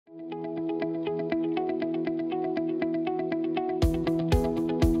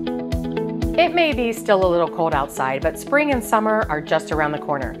It may be still a little cold outside, but spring and summer are just around the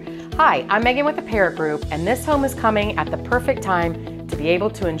corner. Hi, I'm Megan with the Parrot Group, and this home is coming at the perfect time to be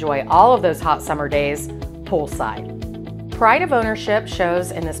able to enjoy all of those hot summer days poolside. Pride of ownership shows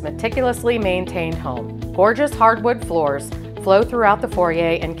in this meticulously maintained home. Gorgeous hardwood floors flow throughout the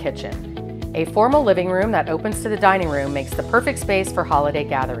foyer and kitchen. A formal living room that opens to the dining room makes the perfect space for holiday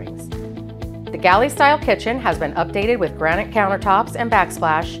gatherings. The galley-style kitchen has been updated with granite countertops and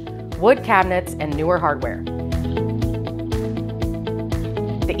backsplash, wood cabinets, and newer hardware.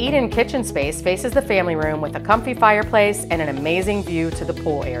 The eat-in kitchen space faces the family room with a comfy fireplace and an amazing view to the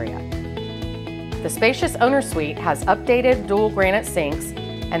pool area. The spacious owner suite has updated dual granite sinks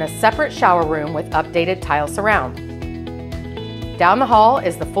and a separate shower room with updated tile surround. Down the hall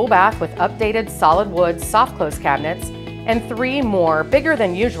is the full bath with updated solid wood soft close cabinets and 3 more bigger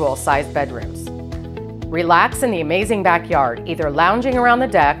than usual sized bedrooms. Relax in the amazing backyard, either lounging around the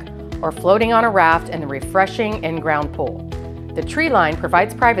deck or floating on a raft in the refreshing in-ground pool. The tree line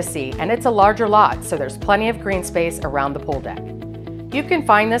provides privacy, and it's a larger lot, so there's plenty of green space around the pool deck. You can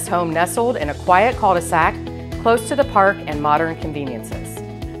find this home nestled in a quiet cul-de-sac close to the park and modern conveniences.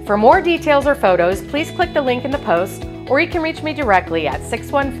 For more details or photos, please click the link in the post, or you can reach me directly at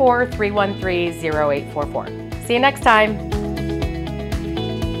 614-313-0844. See you next time.